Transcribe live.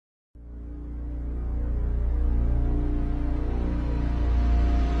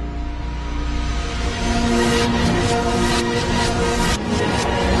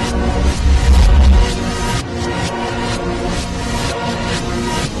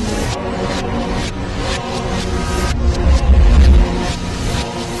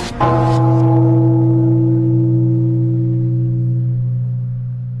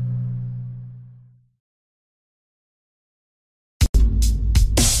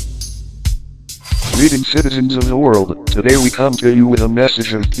Greetings, citizens of the world. Today we come to you with a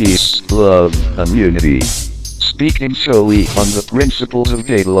message of peace, love, and unity. Speaking solely on the principles of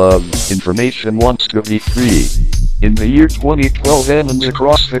DataLove, information wants to be free. In the year 2012, anons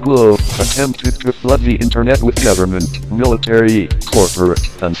across the globe attempted to flood the internet with government, military, corporate,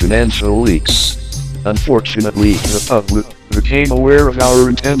 and financial leaks. Unfortunately, the public became aware of our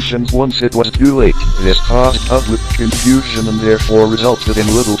intentions once it was too late. This caused public confusion and therefore resulted in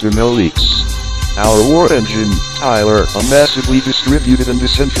little to no leaks. Our war engine, Tyler, a massively distributed and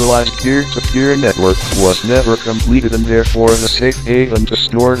decentralized peer-to-peer network, was never completed and therefore the safe haven to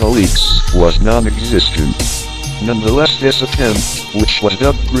store the leaks was non-existent. Nonetheless, this attempt, which was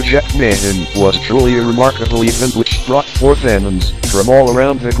dubbed Project Mayhem, was truly a remarkable event which brought forth anons from all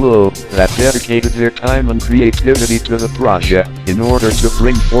around the globe that dedicated their time and creativity to the project in order to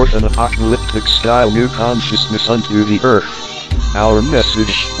bring forth an apocalyptic style new consciousness unto the earth. Our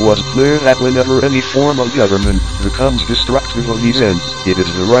message was clear that whenever any form of government becomes destructive of these ends, it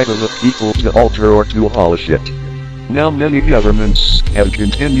is the right of the people to alter or to abolish it. Now many governments have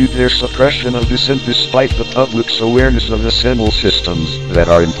continued their suppression of dissent despite the public's awareness of the senile systems that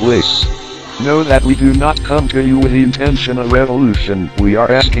are in place. Know that we do not come to you with the intention of revolution, we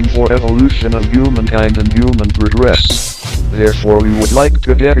are asking for evolution of humankind and human progress. Therefore we would like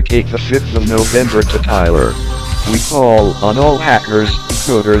to dedicate the 5th of November to Tyler. We call on all hackers,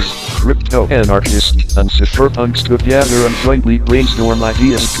 coders, crypto-anarchists, and cypherpunks to gather and jointly brainstorm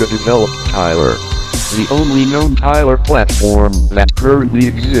ideas to develop Tyler. The only known Tyler platform that currently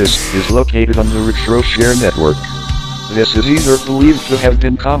exists is located on the RetroShare network. This is either believed to have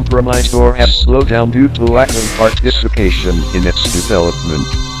been compromised or has slowed down due to lack of participation in its development.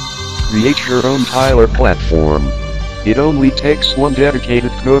 Create your own Tyler platform. It only takes one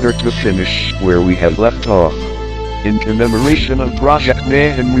dedicated coder to finish where we have left off. In commemoration of Project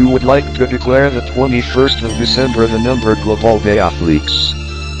Mayhem, we would like to declare the 21st of December the number Global Day of Leaks.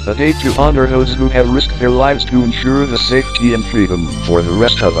 A day to honor those who have risked their lives to ensure the safety and freedom for the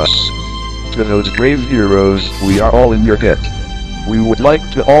rest of us. To those brave heroes, we are all in your debt. We would like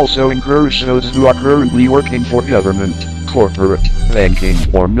to also encourage those who are currently working for government, corporate, banking,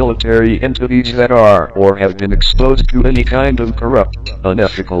 or military entities that are or have been exposed to any kind of corrupt,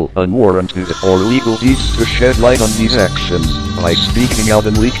 unethical, unwarranted, or illegal deeds to shed light on these actions by speaking out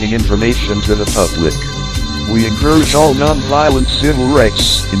and leaking information to the public. We encourage all non-violent civil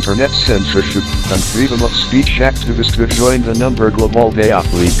rights, internet censorship, and freedom of speech activists to join the number Global Day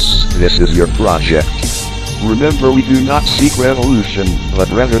of Leaks. This is your project. Remember, we do not seek revolution, but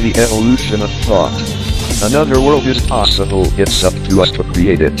rather the evolution of thought. Another world is possible, it's up to us to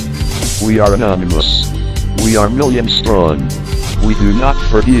create it. We are anonymous. We are millions strong. We do not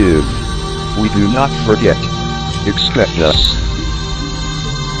forgive. We do not forget. Expect us.